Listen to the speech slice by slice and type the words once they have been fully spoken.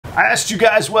I asked you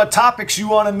guys what topics you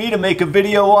wanted me to make a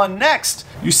video on next.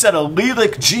 You said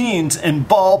Allelic jeans and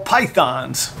ball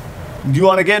pythons. Do you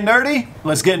want to get nerdy?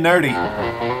 Let's get nerdy.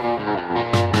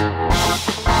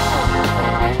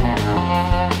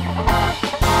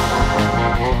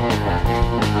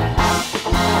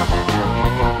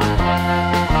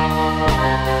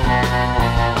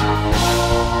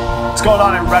 What's going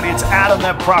on, everybody? It's Adam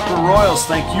at Proper Royals.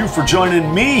 Thank you for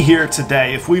joining me here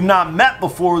today. If we've not met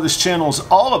before, this channel is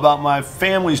all about my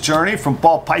family's journey from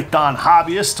ball python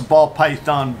hobbyist to ball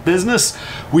python business.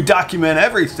 We document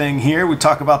everything here. We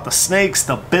talk about the snakes,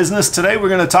 the business. Today we're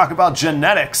going to talk about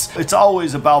genetics. It's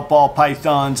always about ball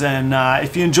pythons, and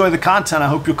if you enjoy the content, I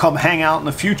hope you'll come hang out in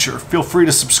the future. Feel free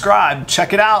to subscribe,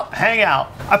 check it out, hang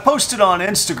out. I posted on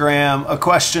Instagram a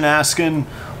question asking,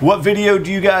 what video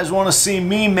do you guys want to see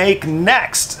me make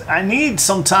next? I need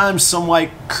sometimes some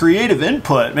like creative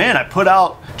input. Man,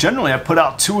 generally I put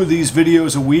out 2 of these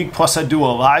videos a week, plus I do a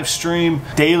live stream,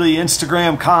 daily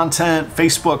Instagram content,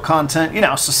 Facebook content, you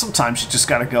know, so sometimes you just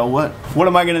gotta go, what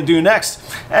am I gonna do next?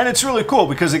 And it's really cool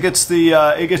because it gets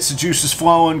the juices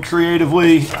flowing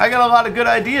creatively. I got a lot of good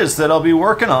ideas that I'll be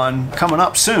working on coming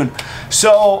up soon.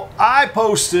 So I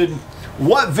posted,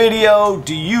 what video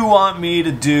do you want me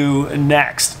to do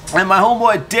next? And my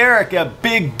homeboy Derek at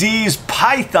Big D's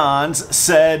Pythons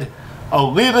said,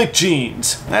 Allelic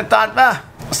jeans. And I thought,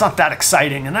 it's not that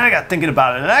exciting. And then I got thinking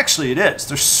about it, and actually it is.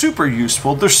 They're super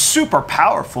useful. They're super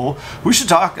powerful. We should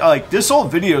talk, like, this whole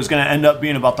video is going to end up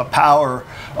being about the power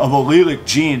of Allelic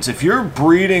jeans. If you're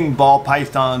breeding ball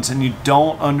pythons and you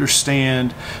don't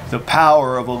understand the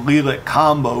power of Allelic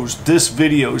combos, this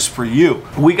video is for you.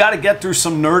 We got to get through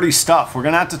some nerdy stuff. We're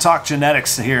going to have to talk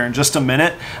genetics here in just a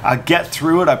minute. I'll get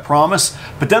through it, I promise.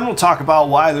 But then we'll talk about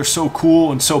why they're so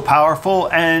cool and so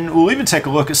powerful, and we'll even take a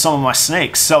look at some of my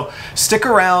snakes. So stick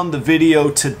around the video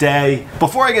today.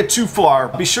 Before I get too far,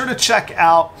 be sure to check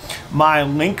out my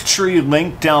Linktree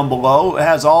link down below. It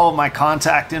has all of my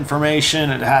contact information.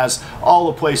 It has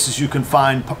all the places you can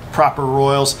find Proper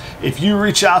Royals. If you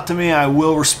reach out to me, I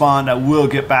will respond. I will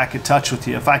get back in touch with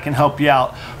you. If I can help you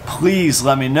out, please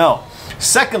let me know.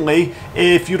 Secondly,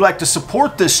 if you'd like to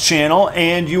support this channel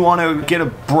and you want to get a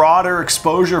broader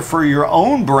exposure for your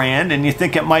own brand and you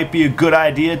think it might be a good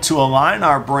idea to align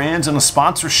our brands in a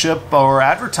sponsorship or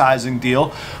advertising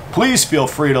deal, please feel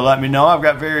free to let me know. I've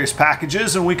got various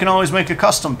packages and we can always make a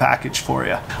custom package for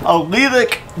you.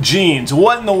 Allelic jeans,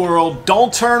 what in the world?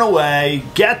 Don't turn away,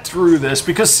 get through this,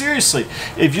 because seriously,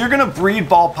 if you're gonna breed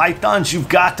ball pythons, you've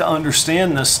got to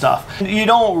understand this stuff. You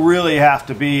don't really have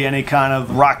to be any kind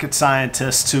of rocket scientist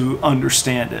to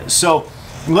understand it. So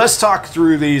let's talk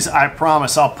through these. I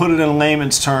promise I'll put it in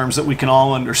layman's terms that we can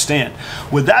all understand.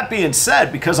 With that being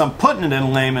said, because I'm putting it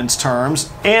in layman's terms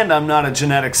and I'm not a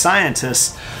genetic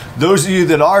scientist, those of you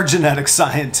that are genetic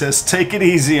scientists, take it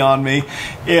easy on me.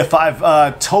 If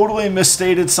I've totally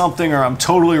misstated something or I'm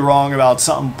totally wrong about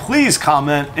something, please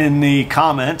comment in the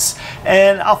comments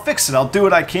and I'll fix it. I'll do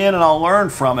what I can and I'll learn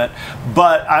from it.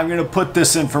 But I'm going to put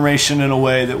this information in a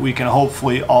way that we can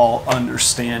hopefully all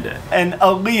understand it. And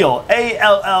allele,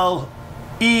 A-L-L-E-L-E,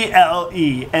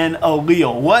 an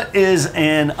allele. What is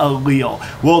an allele?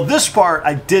 Well, this part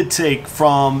I did take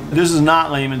from, this is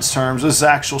not layman's terms, this is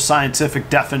actual scientific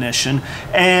definition,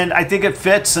 and I think it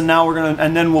fits, and now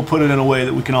and then we'll put it in a way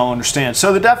that we can all understand.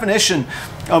 So the definition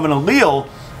of an allele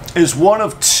is one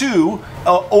of 2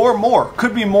 or more,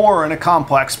 could be more in a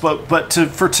complex, but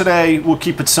for today we'll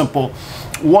keep it simple.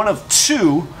 One of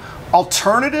 2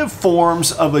 alternative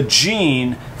forms of a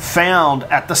gene found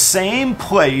at the same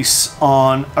place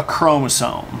on a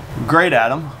chromosome. Great,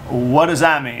 Adam. What does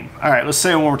that mean? All right, let's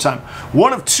say it one more time.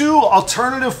 One of 2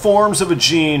 alternative forms of a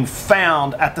gene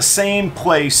found at the same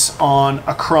place on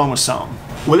a chromosome.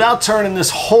 Without turning this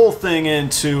whole thing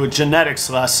into a genetics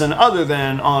lesson other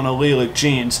than on allelic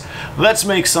genes, let's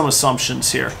make some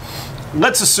assumptions here.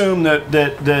 Let's assume that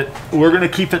we're going to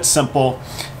keep it simple,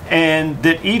 and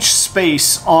that each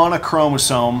space on a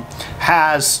chromosome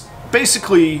has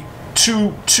basically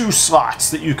two slots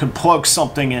that you can plug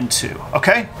something into,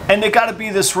 okay? And they got to be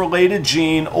this related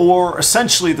gene or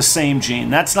essentially the same gene.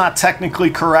 That's not technically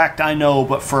correct, I know,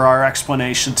 but for our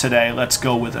explanation today, let's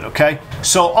go with it, okay?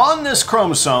 So on this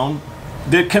chromosome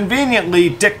that conveniently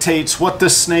dictates what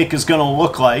this snake is going to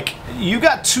look like, you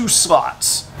got 2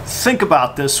 slots. Think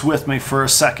about this with me for a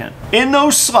second. In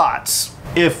those slots,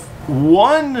 if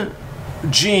one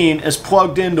gene is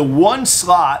plugged into one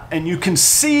slot and you can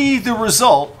see the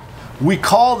result, We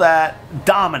call that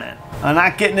dominant. I'm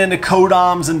not getting into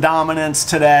codoms and dominance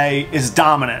today. Is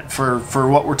dominant for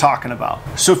what we're talking about.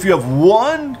 So if you have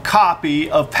one copy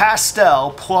of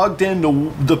pastel plugged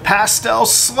into the pastel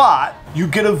slot, you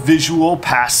get a visual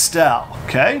pastel,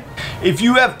 okay? If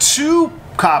you have two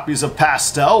copies of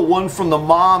pastel, one from the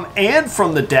mom and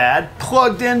from the dad,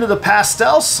 plugged into the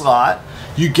pastel slot,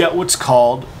 you get what's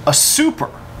called a super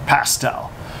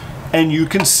pastel. And you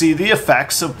can see the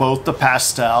effects of both the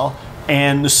pastel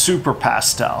and the super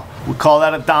pastel. We call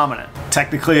that a dominant.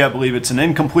 Technically, I believe it's an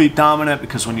incomplete dominant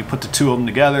because when you put the two of them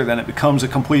together, then it becomes a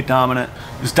complete dominant.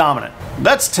 It's dominant.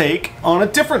 Let's take on a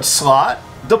different slot,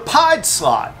 the pied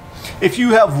slot. If you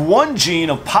have one gene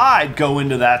of pied go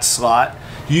into that slot,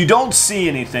 you don't see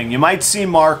anything. You might see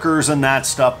markers and that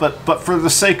stuff, but for the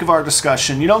sake of our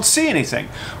discussion, you don't see anything.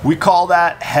 We call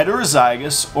that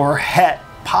heterozygous or het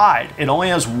pied. It only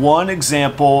has one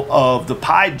example of the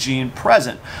pied gene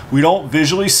present. We don't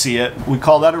visually see it. We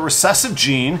call that a recessive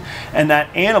gene, and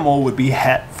that animal would be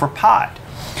het for pied.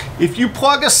 If you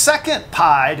plug a second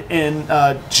pied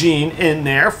gene in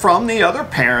there from the other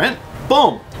parent,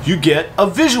 boom, you get a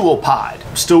visual pied.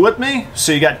 Still with me?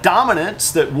 So you got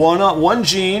dominance, that one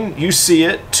gene, you see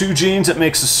it, two genes, it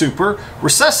makes a super.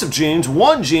 Recessive genes,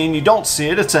 one gene, you don't see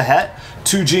it, it's a het.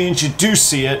 Two genes, you do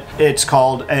see it, it's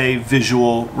called a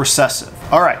visual recessive.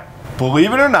 All right,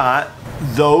 believe it or not,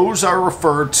 those are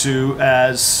referred to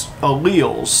as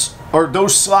alleles, or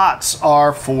those slots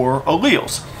are for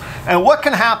alleles. And what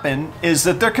can happen is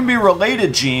that there can be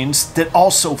related genes that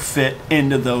also fit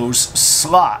into those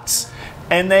slots.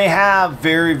 And they have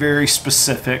very, very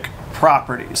specific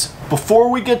properties. Before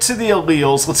we get to the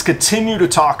alleles, let's continue to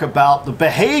talk about the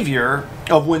behavior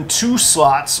of when two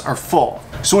slots are full.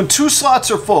 So when two slots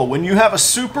are full, when you have a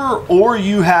super or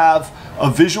you have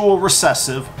a visual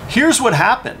recessive, here's what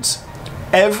happens.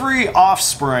 Every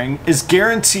offspring is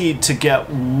guaranteed to get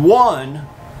one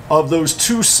of those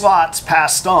two slots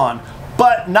passed on,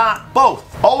 but not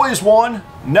both. Always one,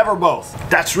 never both.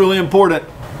 That's really important.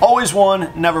 Always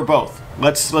one, never both.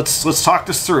 Let's talk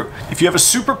this through. If you have a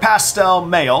super pastel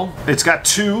male, it's got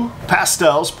two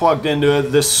pastels plugged into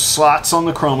the slots on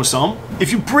the chromosome.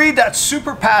 If you breed that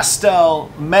super pastel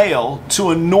male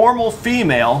to a normal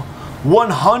female,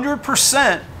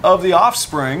 100% of the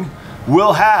offspring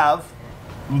will have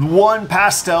one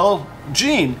pastel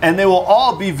gene, and they will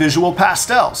all be visual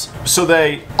pastels. So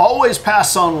they always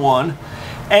pass on one,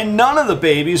 and none of the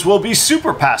babies will be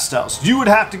super pastels. You would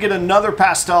have to get another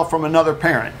pastel from another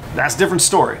parent. That's a different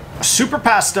story. A super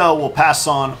pastel will pass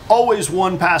on always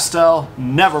one pastel,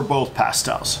 never both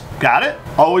pastels. Got it?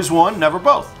 Always one, never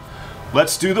both.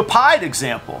 Let's do the pied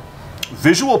example.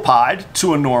 Visual pied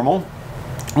to a normal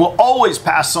will always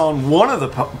pass on one of the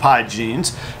pied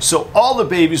genes, so all the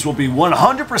babies will be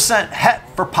 100% het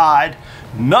for pied.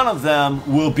 None of them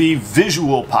will be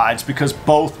visual pieds because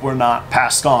both were not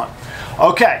passed on.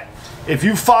 Okay, if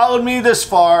you followed me this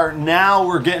far, now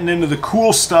we're getting into the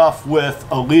cool stuff with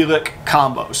allelic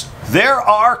combos. There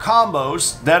are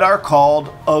combos that are called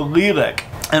allelic.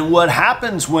 And what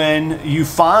happens when you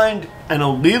find an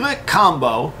allelic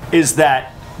combo is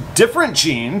that different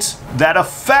genes that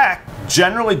affect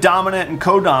generally dominant and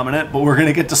codominant, but we're going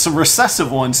to get to some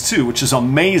recessive ones too, which is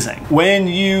amazing. When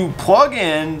you plug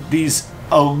in these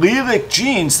allelic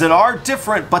genes that are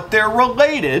different but they're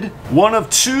related, one of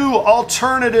two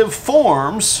alternative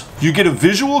forms, you get a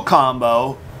visual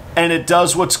combo, and it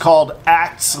does what's called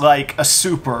acts like a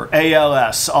super,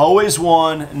 ALS. Always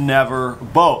one, never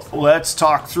both. Let's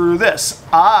talk through this.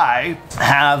 I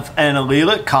have an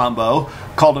allelic combo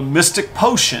called a mystic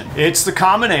potion. It's the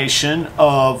combination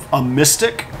of a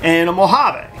mystic and a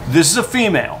Mojave. This is a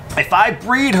female. If I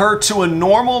breed her to a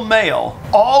normal male,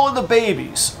 all of the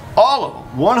babies, all of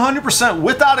them, 100%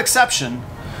 without exception,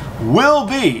 will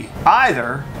be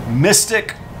either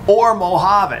mystic or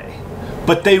Mojave,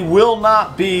 but they will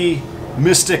not be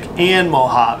mystic and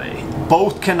Mojave.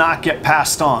 Both cannot get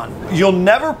passed on. You'll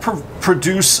never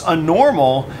produce a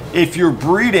normal if you're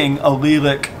breeding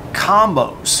allelic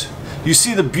combos. You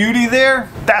see the beauty there?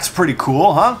 That's pretty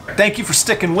cool, huh? Thank you for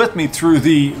sticking with me through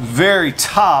the very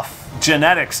tough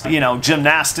genetics,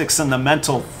 gymnastics and the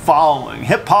mental following.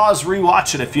 Hit pause,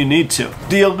 rewatch it if you need to.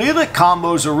 The allelic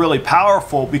combos are really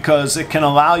powerful because it can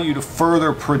allow you to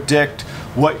further predict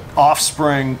what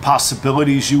offspring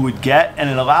possibilities you would get, and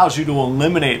it allows you to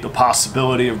eliminate the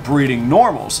possibility of breeding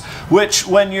normals, which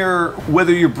whether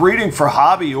you're breeding for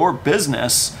hobby or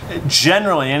business,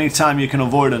 generally anytime you can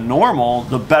avoid a normal,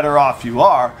 the better off you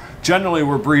are, generally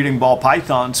we're breeding ball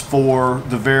pythons for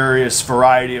the various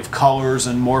variety of colors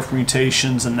and morph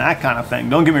mutations and that kind of thing.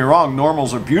 Don't get me wrong,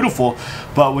 normals are beautiful,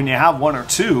 but when you have one or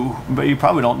two, but you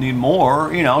probably don't need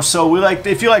more, you know. So we like,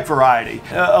 if you like variety,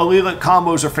 allelic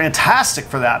combos are fantastic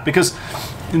for that, because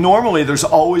normally there's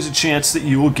always a chance that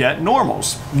you will get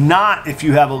normals. Not if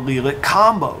you have allelic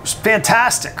combos.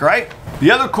 Fantastic, right?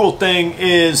 The other cool thing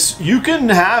is you can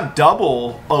have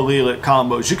double allelic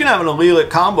combos. You can have an allelic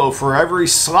combo for every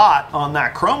slot on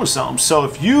that chromosome. So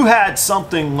if you had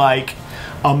something like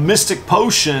a Mystic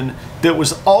Potion that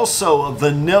was also a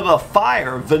vanilla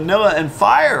fire. Vanilla and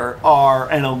fire are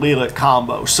an allelic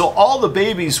combo. So all the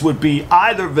babies would be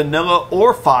either vanilla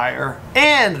or fire,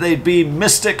 and they'd be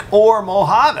Mystic or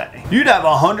Mojave. You'd have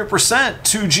 100%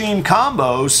 two gene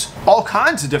combos, all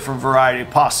kinds of different variety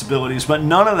of possibilities, but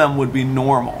none of them would be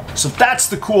normal. So that's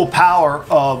the cool power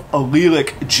of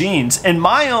allelic genes. In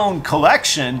my own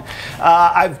collection,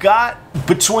 I've got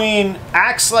between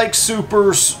Act-like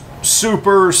supers,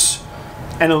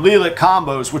 and allelic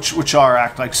combos, which are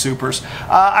Act-like supers.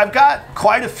 I've got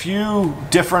quite a few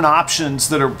different options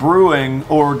that are brewing,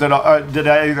 or that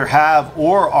I either have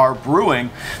or are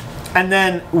brewing. And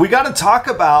then we got to talk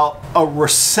about a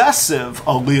recessive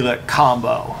allelic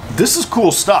combo. This is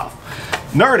cool stuff.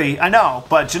 Nerdy, I know,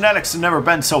 but genetics have never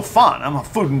been so fun. I'm a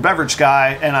food and beverage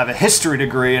guy, and I have a history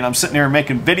degree, and I'm sitting here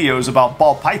making videos about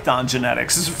ball python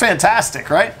genetics. This is fantastic,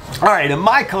 right? All right, in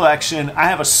my collection, I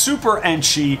have a super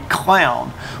Enchi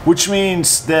clown, which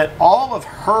means that all of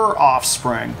her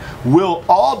offspring will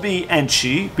all be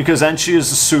Enchi, because Enchi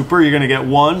is a super. You're going to get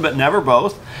one, but never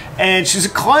both. And she's a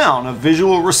clown, a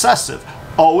visual recessive.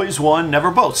 Always one, never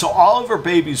both. So all of her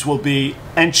babies will be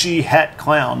Enchi het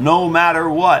clown, no matter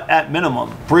what, at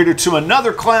minimum. Breed her to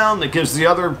another clown that gives the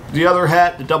other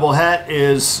het, the double het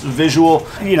is visual.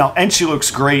 You know, Enchi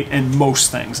looks great in most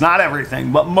things. Not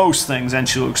everything, but most things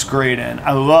Enchi looks great in.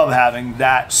 I love having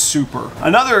that super.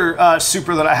 Another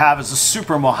super that I have is a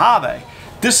super Mojave.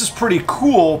 This is pretty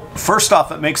cool. First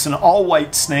off, it makes an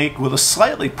all-white snake with a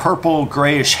slightly purple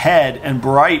grayish head and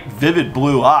bright, vivid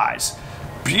blue eyes.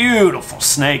 Beautiful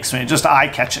snakes, man, just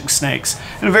eye-catching snakes.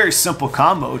 And a very simple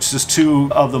combo. It's just two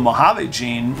of the Mojave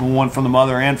gene, one from the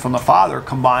mother and from the father,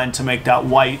 combined to make that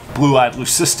white, blue-eyed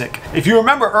leucistic. If you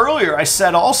remember earlier, I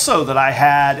said also that I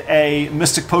had a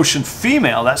Mystic Potion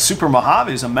female. That Super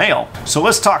Mojave is a male. So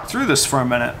let's talk through this for a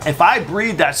minute. If I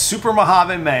breed that Super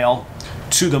Mojave male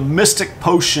to the Mystic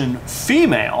Potion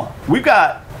female, we've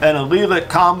got an allelic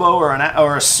combo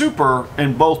or a super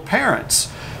in both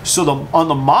parents. So on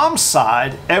the mom's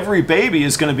side, every baby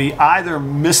is going to be either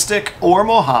Mystic or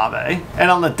Mojave. And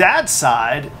on the dad's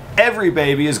side, every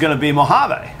baby is going to be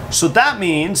Mojave. So that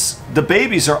means the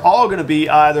babies are all going to be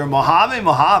either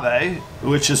Mojave,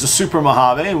 which is a super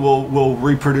Mojave and will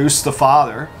reproduce the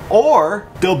father, or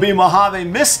they'll be Mojave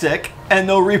Mystic and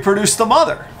they'll reproduce the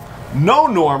mother. No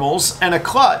normals and a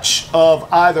clutch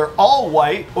of either all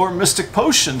white or Mystic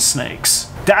Potion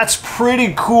snakes. That's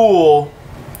pretty cool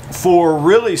for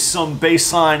really some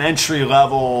baseline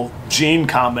entry-level gene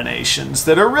combinations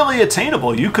that are really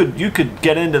attainable. You could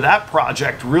get into that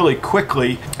project really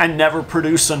quickly and never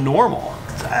produce a normal.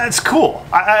 That's cool.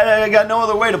 I got no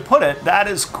other way to put it. That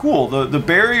is cool. The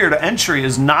barrier to entry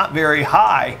is not very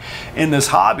high in this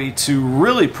hobby to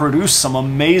really produce some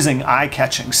amazing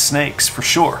eye-catching snakes, for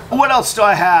sure. What else do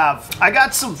I have? I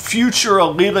got some future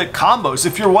allelic combos.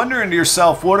 If you're wondering to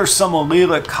yourself, what are some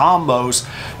allelic combos?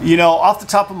 You know, off the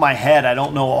top of my head, I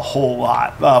don't know a whole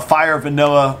lot. Fire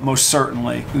Vanilla, most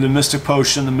certainly. The Mystic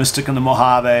Potion, the Mystic and the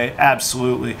Mojave,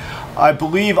 absolutely. I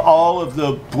believe all of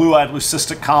the blue-eyed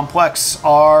leucistic complex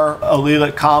are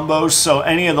allelic combos, so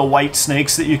any of the white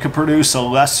snakes that you could produce, a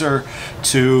lesser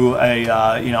to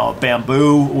a a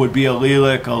bamboo would be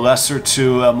allelic, a lesser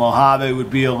to a Mojave would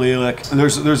be allelic.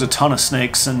 There's a ton of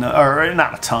snakes or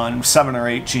not a ton, 7 or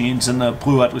 8 genes in the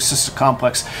blue-eyed leucistic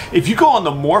complex. If you go on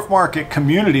the Morph Market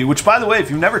community, which by the way, if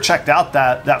you've never checked out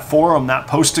that forum, that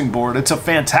posting board, it's a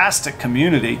fantastic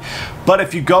community. But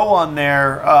if you go on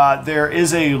there, there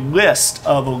is a list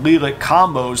of allelic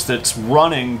combos that's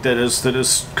running that is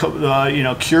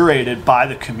curated by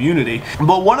the community.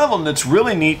 But one of them that's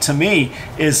really neat to me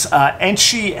is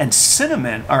Enchi and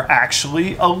Cinnamon are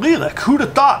actually allelic. Who'd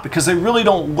have thought? Because they really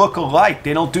don't look alike.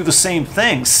 They don't do the same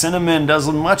things. Cinnamon does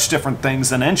much different things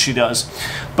than Enchi does,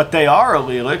 but they are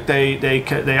allelic.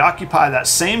 They occupy that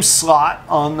same slot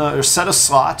on the set of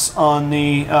slots on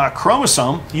the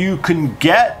chromosome. You can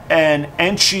get an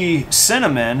Enchi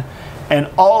Cinnamon, and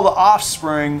all the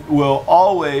offspring will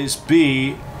always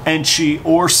be Enchi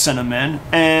or Cinnamon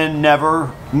and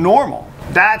never normal.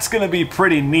 That's going to be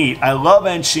pretty neat. I love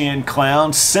Enchi and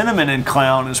Clown. Cinnamon and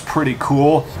Clown is pretty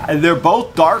cool. They're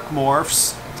both dark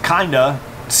morphs, kinda.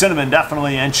 Cinnamon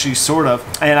definitely, Enchi sort of.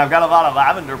 And I've got a lot of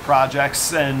lavender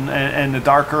projects, and the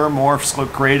darker morphs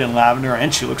look great in lavender.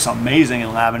 Enchi looks amazing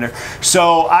in lavender.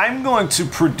 So I'm going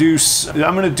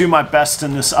to do my best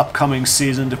in this upcoming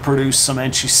season to produce some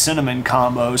Enchi Cinnamon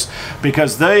combos,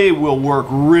 because they will work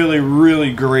really,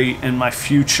 really great in my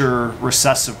future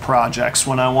recessive projects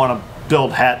when I want to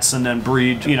build hets and then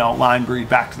breed, line breed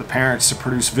back to the parents to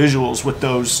produce visuals with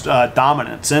those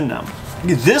dominants in them.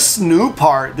 This new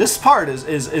part, this part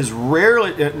is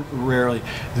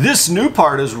relatively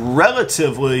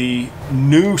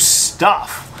new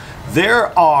stuff.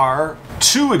 There are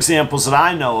 2 examples that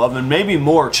I know of, and maybe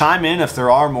more. Chime in if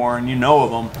there are more and you know of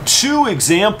them. 2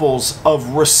 examples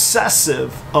of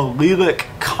recessive allelic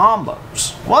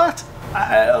combos. What?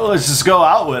 Let's just go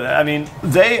out with it. I mean,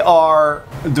 they are,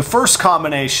 the first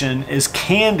combination is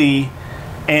Candy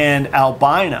and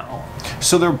Albino.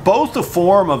 So they're both a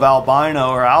form of albino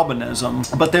or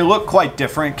albinism, but they look quite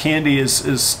different. Candy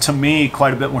is to me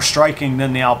quite a bit more striking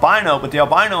than the albino, but the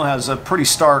albino has a pretty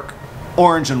stark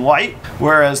orange and white,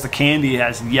 whereas the Candy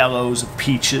has yellows,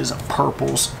 peaches, and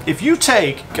purples. If you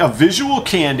take a visual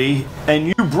Candy and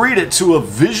you breed it to a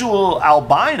visual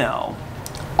albino,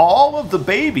 all of the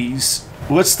babies,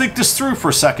 let's think this through for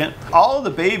a second, all of the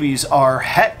babies are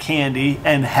het Candy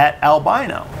and het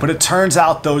albino. But it turns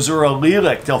out those are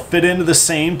allelic. They'll fit into the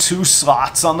same 2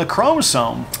 slots on the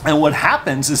chromosome. And what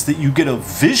happens is that you get a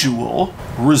visual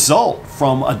result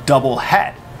from a double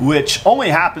het, which only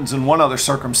happens in one other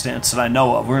circumstance that I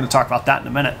know of. We're going to talk about that in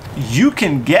a minute. You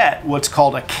can get what's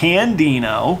called a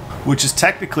Candino, which is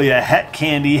technically a het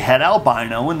Candy, het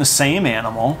albino in the same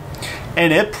animal,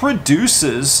 and it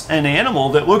produces an animal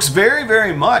that looks very,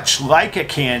 very much like a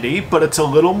Candy, but it's a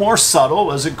little more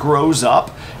subtle as it grows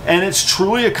up, and it's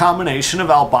truly a combination of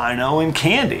albino and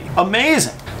Candy.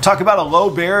 Amazing. Talk about a low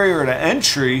barrier to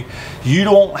entry. You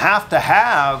don't have to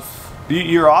have,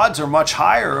 your odds are much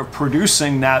higher of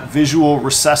producing that visual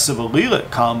recessive allelic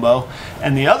combo.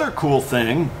 And the other cool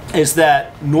thing is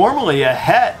that normally a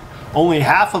het, only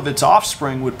half of its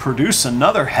offspring would produce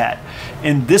another het.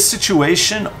 In this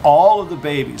situation, all of the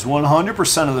babies,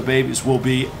 100% of the babies, will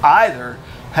be either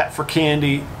het for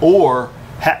Candy or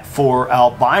het for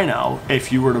albino.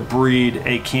 If you were to breed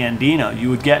a Candino, you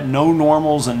would get no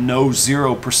normals and no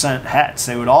 0% hets.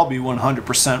 They would all be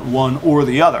 100% one or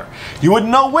the other. You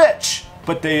wouldn't know which,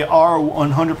 but they are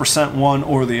 100% one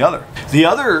or the other. The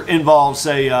other involves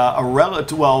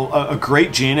a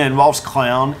great gene. It involves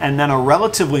Clown, and then a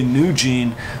relatively new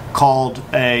gene called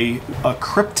a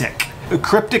cryptic. A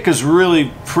cryptic is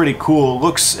really pretty cool.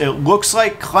 It looks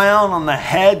like Clown on the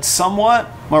head somewhat,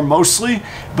 or mostly,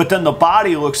 but then the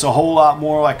body looks a whole lot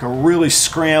more like a really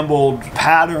scrambled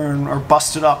pattern or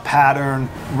busted up pattern,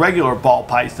 regular ball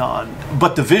python.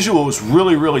 But the visual is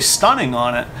really, really stunning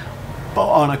on it,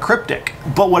 on a cryptic.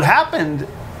 But what happened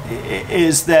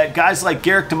is that guys like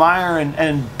Garrick DeMeyer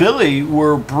and Billy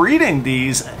were breeding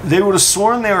these. They would have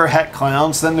sworn they were het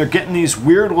clowns, then they're getting these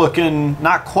weird looking,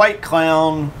 not quite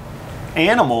clown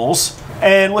animals.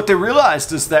 And what they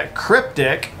realized is that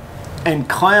cryptic and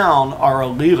clown are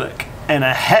allelic, and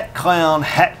a het clown,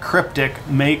 het cryptic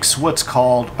makes what's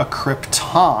called a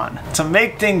krypton. To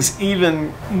make things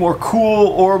even more cool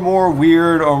or more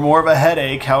weird or more of a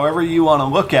headache, however you want to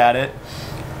look at it,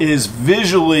 is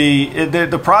visually,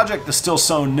 the project is still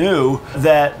so new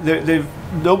that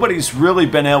nobody's really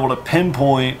been able to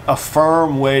pinpoint a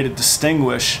firm way to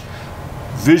distinguish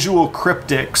visual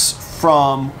cryptics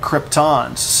from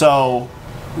kryptons. So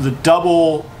the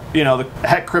double, the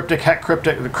het cryptic,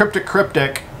 the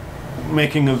cryptic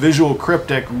making a visual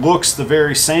cryptic looks the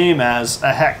very same as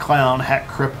a het clown, het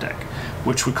cryptic,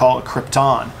 which we call a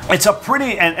krypton. It's a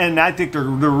pretty, and I think they're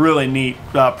really neat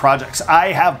projects.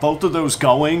 I have both of those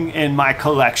going in my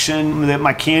collection. That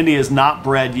my Candy is not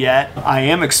bred yet. I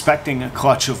am expecting a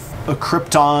clutch of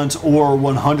kryptons or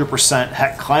 100%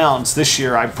 het clowns this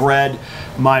year. I bred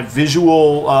my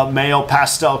visual male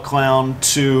pastel clown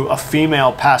to a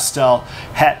female pastel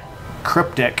het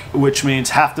cryptic, which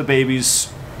means half the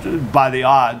babies by the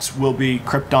odds will be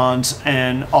kryptons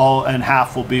and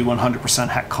half will be 100%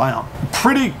 het clown.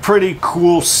 Pretty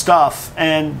cool stuff,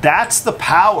 and that's the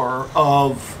power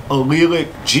of allelic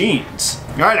genes.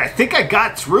 All right, I think I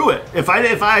got through it. I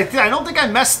don't think I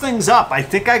messed things up. I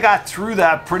think I got through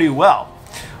that pretty well.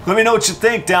 Let me know what you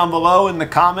think down below in the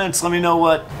comments. Let me know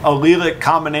what Allelic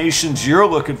combinations you're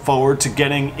looking forward to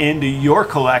getting into your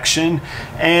collection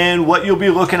and what you'll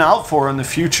be looking out for in the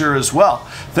future as well.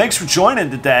 Thanks for joining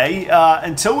today.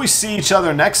 Until we see each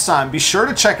other next time, be sure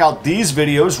to check out these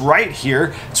videos right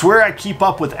here. It's where I keep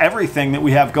up with everything that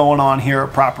we have going on here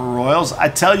at Proper Royals. I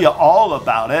tell you all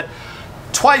about it.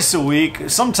 Twice a week,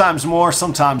 sometimes more,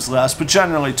 sometimes less, but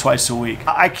generally twice a week.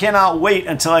 I cannot wait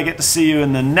until I get to see you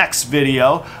in the next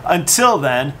video. Until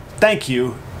then, thank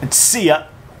you and see ya.